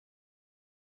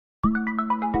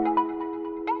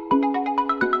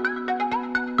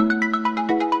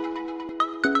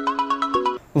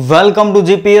Welcome to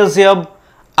GPSC hub.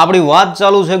 આપણી વાત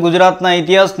ચાલુ છે ગુજરાતના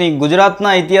ઇતિહાસની।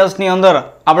 ગુજરાતના ઇતિહાસની અંદર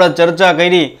આપણે ચર્ચા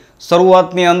કરી।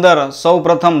 શરૂઆતની અંદર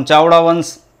સૌપ્રથમ ચાવડા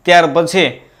વંશ, ત્યાર પછી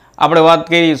આપણે વાત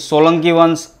કરી સોલંકી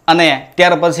વંશ અને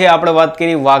ત્યાર પછી આપણે વાત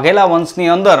કરી વાઘેલા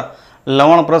વંશની અંદર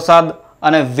લવણ પ્રસાદ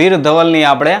અને વીર ધવલની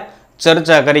આપણે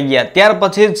ચર્ચા કરી ગયા। ત્યાર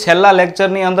પછી છેલ્લા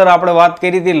લેક્ચરની અંદર આપણે વાત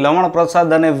કરી હતી લવણ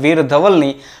પ્રસાદ અને વીર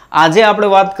ધવલની। આજે આપણે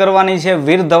વાત કરવાની છે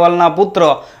વીર ધવલના પુત્ર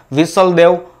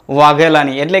વિસલદેવ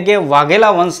વાઘેલાની, એટલે કે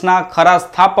વાઘેલા વંશના ખરા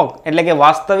સ્થાપક એટલે કે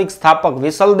વાસ્તવિક સ્થાપક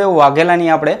વિસલદેવ વાઘેલાની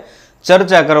આપણે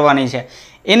ચર્ચા કરવાની છે।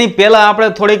 એની પહેલા આપણે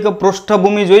થોડીક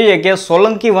પૃષ્ઠભૂમિ જોઈએ કે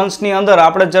સોલંકી વંશની અંદર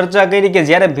આપણે ચર્ચા કરી કે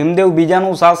જ્યારે ભીમદેવ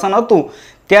બીજાનું શાસન હતું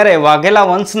ત્યારે વાઘેલા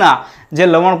વંશના જે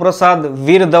લવણ પ્રસાદ,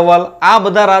 વીર ધવલ આ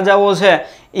બધા રાજાઓ છે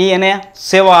એ એને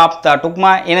સેવા આપતા।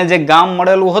 ટૂંકમાં એને જે ગામ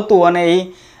મળેલું હતું અને એ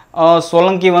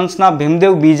સોલંકી વંશના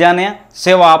ભીમદેવ બીજાને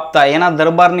સેવા આપતા, એના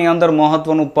દરબારની અંદર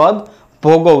મહત્વનું પદ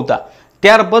ભોગવતા।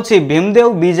 ત્યાર પછી ભીમદેવ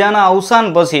બીજાના અવસાન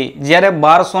પછી જ્યારે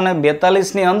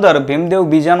 1242ની અંદર ભીમદેવ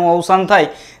બીજાનું અવસાન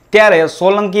થાય ત્યારે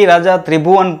સોલંકી રાજા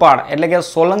ત્રિભુવનપાળ એટલે કે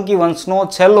સોલંકી વંશનો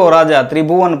છેલ્લો રાજા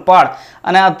ત્રિભુવનપાળ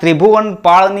અને આ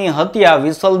ત્રિભુવનપાળની હત્યા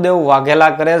વિસલદેવ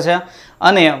વાઘેલા કરે છે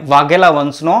અને વાઘેલા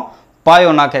વંશનો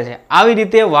પાયો નાખે છે। આવી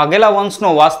રીતે વાઘેલા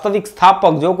વંશનો વાસ્તવિક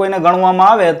સ્થાપક જો કોઈને ગણવામાં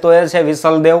આવે તો એ છે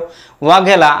વિસલદેવ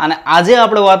વાઘેલા અને આજે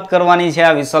આપણે વાત કરવાની છે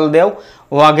આ વિસલદેવ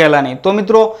વાઘેલાની। તો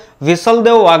મિત્રો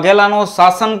વિસલદેવ વાઘેલાનો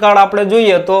શાસનકાળ આપણે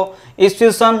જોઈએ તો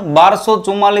ઈસવીસન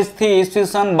 1244 થી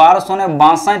ઈસવીસન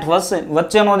 1262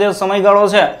 વચ્ચેનો જે સમયગાળો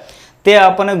છે તે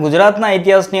આપણને ગુજરાતના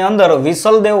ઇતિહાસની અંદર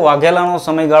વિસલદેવ વાઘેલાનો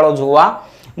સમયગાળો જોવા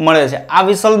મળે છે। આ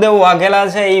વિસલદેવ વાઘેલા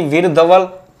છે એ વીર ધવલ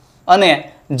અને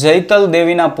જૈતલ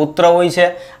દેવીના પુત્ર હોય છે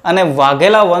અને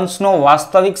વાઘેલા વંશનો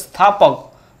વાસ્તવિક સ્થાપક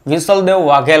વિસલદેવ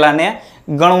વાઘેલાને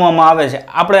ગણવામાં આવે છે।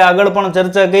 આપણે આગળ પણ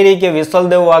ચર્ચા કરી કે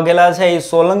વિસલદેવ વાઘેલા છે એ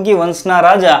સોલંકી વંશના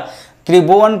રાજા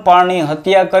ત્રિભુવનપાળની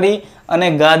હત્યા કરી અને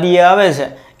ગાદીએ આવે છે,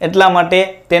 એટલા માટે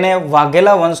તેને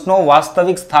વાઘેલા વંશનો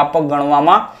વાસ્તવિક સ્થાપક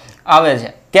ગણવામાં આવે છે।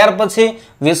 ત્યાર પછી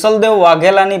વિસલદેવ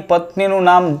વાઘેલાની પત્નીનું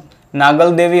નામ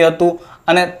નાગલદેવી હતું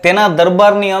અને તેના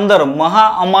દરબારની અંદર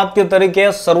મહાઅમાત્ય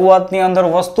તરીકે શરૂઆતની અંદર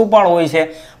વસ્તુપાળ હોય છે,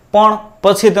 પણ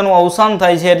પછી તેનું અવસાન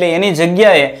થાય છે એટલે એની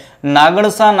જગ્યાએ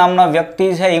નાગડસા નામના વ્યક્તિ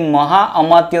છે એ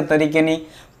મહાઅમાત્ય તરીકેની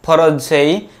ફરજ છે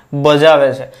એ બજાવે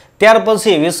છે। ત્યાર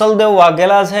પછી વિસલદેવ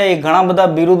વાઘેલા છે એ ઘણા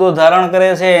બધા બિરુદો ધારણ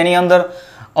કરે છે। એની અંદર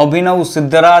અભિનવ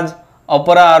સિદ્ધરાજ,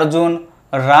 અપરા અર્જુન,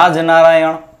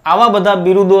 રાજનારાયણ આવા બધા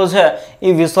બિરુદો છે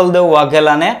એ વિસલદેવ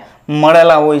વાઘેલાને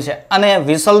મળેલા હોય છે અને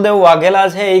વિસલદેવ વાઘેલા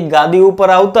છે એ ગાદી ઉપર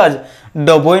આવતા જ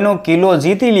ડભોઈનો કિલ્લો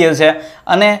જીતી લે છે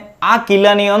અને આ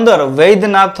કિલ્લાની અંદર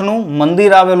વૈદ્યનાથનું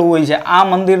મંદિર આવેલું હોય છે। આ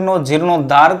મંદિરનો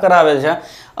જીર્ણોદ્ધાર કરાવે છે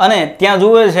અને ત્યાં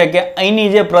જુએ છે કે અહીંની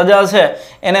જે પ્રજા છે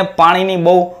એને પાણીની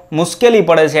બહુ મુશ્કેલી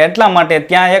પડે છે, એટલા માટે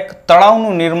ત્યાં એક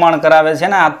તળાવનું નિર્માણ કરાવે છે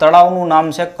ને આ તળાવનું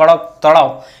નામ છે કડક તળાવ।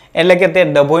 એટલે કે તે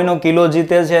ડભોઈનો કિલ્લો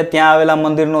જીતે છે, ત્યાં આવેલા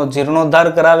મંદિરનો જીર્ણોદ્ધાર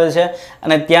કરાવે છે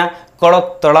અને ત્યાં કડક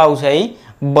તળાવ છે એ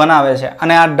બનાવે છે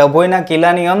અને આ ડભોઈના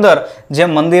કિલ્લાની અંદર જે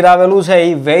મંદિર આવેલું છે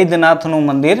એ વૈદ્યનાથનું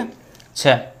મંદિર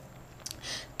છે।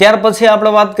 ત્યાર પછી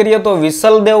આપણે વાત કરીએ તો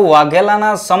વિસલદેવ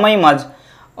વાઘેલાના સમયમાં જ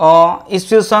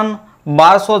ઈસવીસન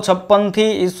 1256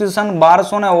 થી ઈસવીસન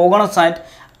 1259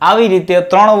 આવી રીતે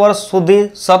 3 વર્ષ સુધી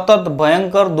સતત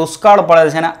ભયંકર દુષ્કાળ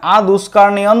પડે છે અને આ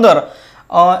દુષ્કાળની અંદર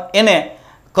એને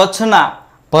કચ્છના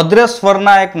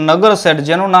ભદ્રેશ્વરના એક નગર શેઠ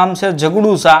જેનું નામ છે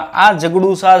જગડુસા, આ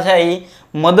જગડુસા છે એ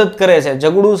મદદ કરે છે।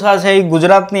 જગડુસા છે એ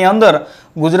ગુજરાતની અંદર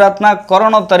ગુજરાતના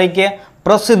કર્ણ તરીકે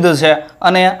પ્રસિદ્ધ છે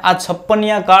અને આ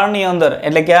 56યા કાળની અંદર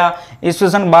એટલે કે આ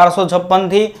ઈસવીસન 1256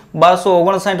 થી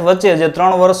 1259 વચ્ચે જે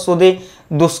 3 વર્ષ સુધી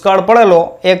દુષ્કાળ પડેલો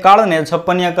એ કાળને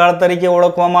 56યા કાળ તરીકે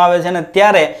ઓળખવામાં આવે છે અને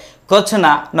ત્યારે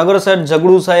કચ્છના નગરશેઠ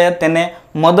જગડુસાએ તેને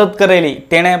મદદ કરેલી।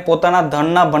 તેણે પોતાના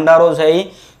ધનના ભંડારો છે એ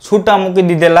છૂટા મૂકી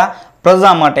દીધેલા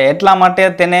પ્રજા માટે, એટલા માટે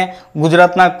તેને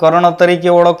ગુજરાતના કર્ણ તરીકે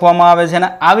ઓળખવામાં આવે છે અને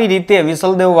આવી રીતે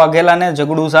વિસલદેવ વાઘેલાને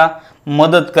જગડુસા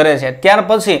મદદ કરે છે। ત્યાર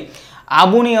પછી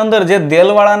આબુની અંદર જે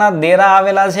દેલવાડાના દેરા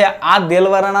આવેલા છે આ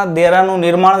દેલવાડાના દેરાનું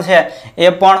નિર્માણ છે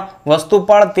એ પણ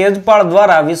વસ્તુપાળ તેજપાળ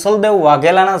દ્વારા વિસલદેવ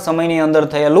વાઘેલાના સમયની અંદર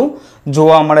થયેલું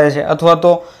જોવા મળે છે અથવા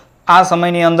તો આ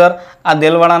સમયની અંદર આ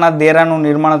દેલવાડાના દેરાનું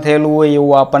નિર્માણ થયેલું હોય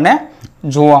એવું આપણને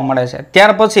જોવા મળે છે।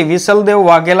 ત્યાર પછી વિસલદેવ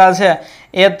વાઘેલા છે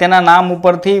એ તેના નામ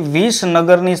ઉપરથી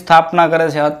વિસનગરની સ્થાપના કરે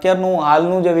છે। અત્યારનું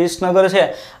હાલનું જે વિસનગર છે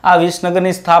આ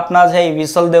વિસનગરની સ્થાપના છે એ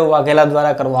વિસલદેવ વાઘેલા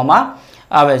દ્વારા કરવામાં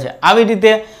આવે છે। આવી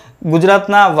રીતે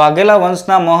ગુજરાતના વાઘેલા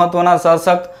વંશના મહત્વના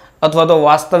શાસક અથવા તો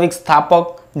વાસ્તવિક સ્થાપક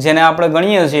જેને આપણે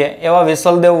ગણીએ છીએ એવા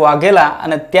વિસલદેવ વાઘેલા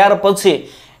અને ત્યાર પછી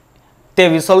તે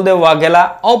વિસલદેવ વાઘેલા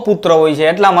અપુત્ર હોય છે,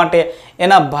 એટલા માટે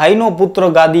એના ભાઈનો પુત્ર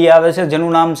ગાદીએ આવે છે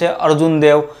જેનું નામ છે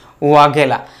અર્જુનદેવ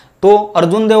વાઘેલા। તો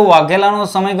અર્જુનદેવ વાઘેલાનો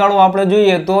સમયગાળો આપણે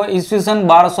જોઈએ તો ઈસવીસન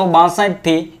 1262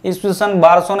 થી ઈસવીસન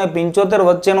 1275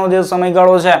 વચ્ચેનો જે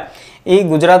સમયગાળો છે એ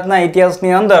ગુજરાતના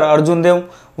ઇતિહાસની અંદર અર્જુનદેવ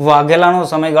વાઘેલાનો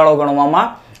સમયગાળો ગણવામાં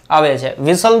આવે છે.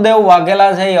 વિસલદેવ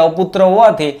વાઘેલા છે એ અપુત્ર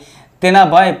હોવાથી તેના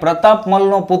ભાઈ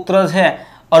પ્રતાપમલનો પુત્ર છે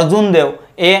અર્જુનદેવ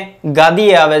એ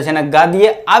ગાદીએ આવે છે અને ગાદીએ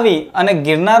આવી અને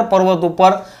ગિરનાર પર્વત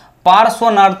ઉપર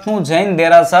પાર્શ્વનાથનું જૈન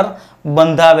દેરાસર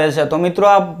બંધાવે છે. તો મિત્રો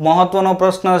આ મહત્વનો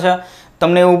પ્રશ્ન છે.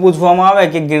 તમને એવું પૂછવામાં આવે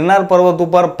કે ગિરનાર પર્વત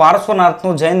ઉપર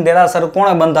પાર્શ્વનાથનું જૈન દેરાસર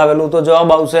કોણે બંધાવેલું, તો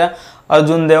જવાબ આવશે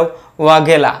અર્જુનદેવ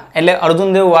વાઘેલા. એટલે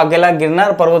અર્જુનદેવ વાઘેલા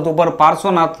ગિરનાર પર્વત ઉપર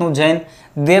પાર્શ્વનાથનું જૈન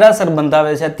દેરાસર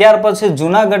બંધાવે છે. ત્યાર પછી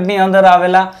જુનાગઢની અંદર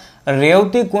આવેલા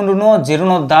રેવતી કુંડનો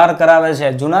જીર્ણોદ્ધાર કરાવે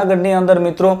છે. જુનાગઢની અંદર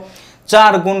મિત્રો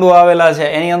 4 કુંડો આવેલા છે.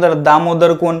 એની અંદર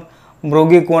દામોદર કુંડ,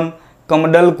 મૃગી કુંડ,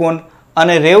 કમડલ કુંડ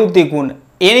અને રેવતી કુંડ.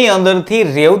 એની અંદરથી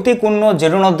રેવતી કુંડનો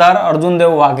જીર્ણોદ્ધાર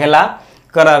અર્જુનદેવ વાઘેલા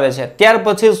કરાવે છે. ત્યાર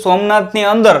પછી સોમનાથની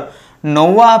અંદર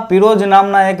નવા પીરોજ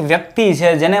નામના એક વ્યક્તિ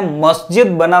છે જેને મસ્જિદ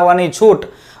બનાવવાની છૂટ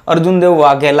અર્જુનદેવ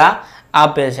વાઘેલા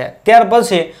આપે છે. ત્યાર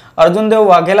પછી અર્જુનદેવ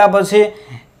વાઘેલા પછી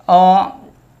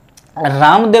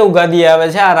રામદેવ ગાદીએ આવે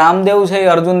છે. આ રામદેવ છે એ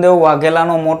અર્જુનદેવ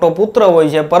વાઘેલાનો મોટો પુત્ર હોય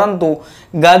છે, પરંતુ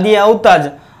ગાદીએ આવતા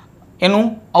જ એનું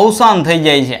અવસાન થઈ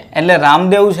જાય છે. એટલે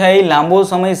રામદેવ છે એ લાંબો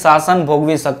સમય શાસન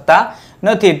ભોગવી શકતા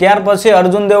નથી. ત્યાર પછી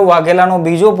અર્જુનદેવ વાઘેલાનો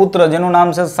બીજો પુત્ર જેનું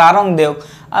નામ છે સારંગદેવ,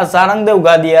 આ સારંગદેવ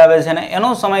ગાદીએ આવે છે અને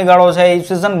એનો સમયગાળો છે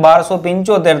ઈસવીસન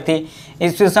 1275 થી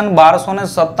ઈસવીસન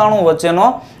 1297 વચ્ચેનો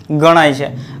ગણાય છે.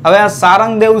 હવે આ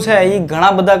સારંગદેવ છે એ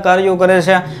ઘણા બધા કાર્યો કરે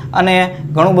છે અને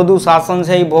ઘણું બધું શાસન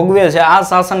છે એ ભોગવે છે. આ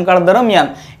શાસનકાળ દરમિયાન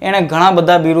એણે ઘણા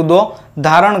બધા બિરુદો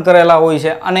ધારણ કરેલા હોય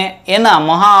છે અને એના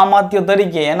મહાઅમાત્ય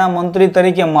તરીકે, એના મંત્રી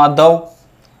તરીકે માધવ,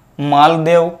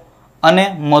 માલદેવ અને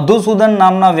મધુસૂદન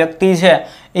નામના વ્યક્તિ છે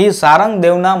એ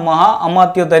સારંગદેવના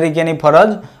મહાઅમાત્ય તરીકેની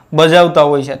ફરજ બજાવતા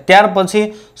હોય છે. ત્યાર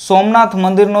પછી સોમનાથ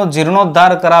મંદિરનો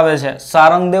જીર્ણોદ્ધાર કરાવે છે.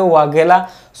 સારંગદેવ વાઘેલા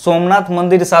સોમનાથ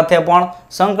મંદિર સાથે પણ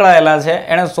સંકળાયેલા છે.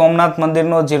 એણે સોમનાથ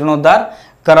મંદિરનો જીર્ણોદ્ધાર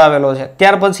કરાવેલો છે.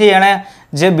 ત્યાર પછી એણે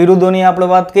જે બિરુદોની આપણે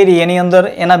વાત કરી એની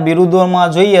અંદર એના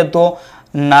બિરુદોમાં જોઈએ તો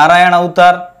નારાયણ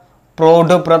અવતાર,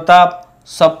 પ્રૌઢ પ્રતાપ,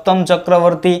 સપ્તમ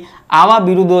ચક્રવર્તી આવા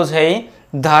બિરુદો છે એ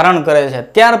ધારણ કરે છે.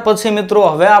 ત્યાર પછી મિત્રો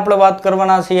હવે આપણે વાત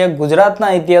કરવાના છીએ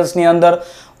ગુજરાતના ઇતિહાસની અંદર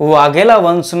વાઘેલા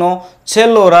વંશનો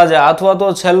છેલ્લો રાજા અથવા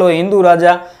તો છેલ્લો હિન્દુ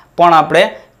રાજા પણ આપણે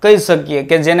કહી શકીએ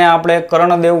કે જેને આપણે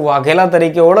કર્ણદેવ વાઘેલા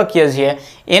તરીકે ઓળખીએ છીએ.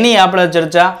 એની આપણે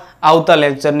ચર્ચા આવતા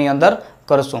લેક્ચરની અંદર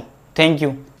કરશું. Thank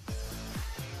you.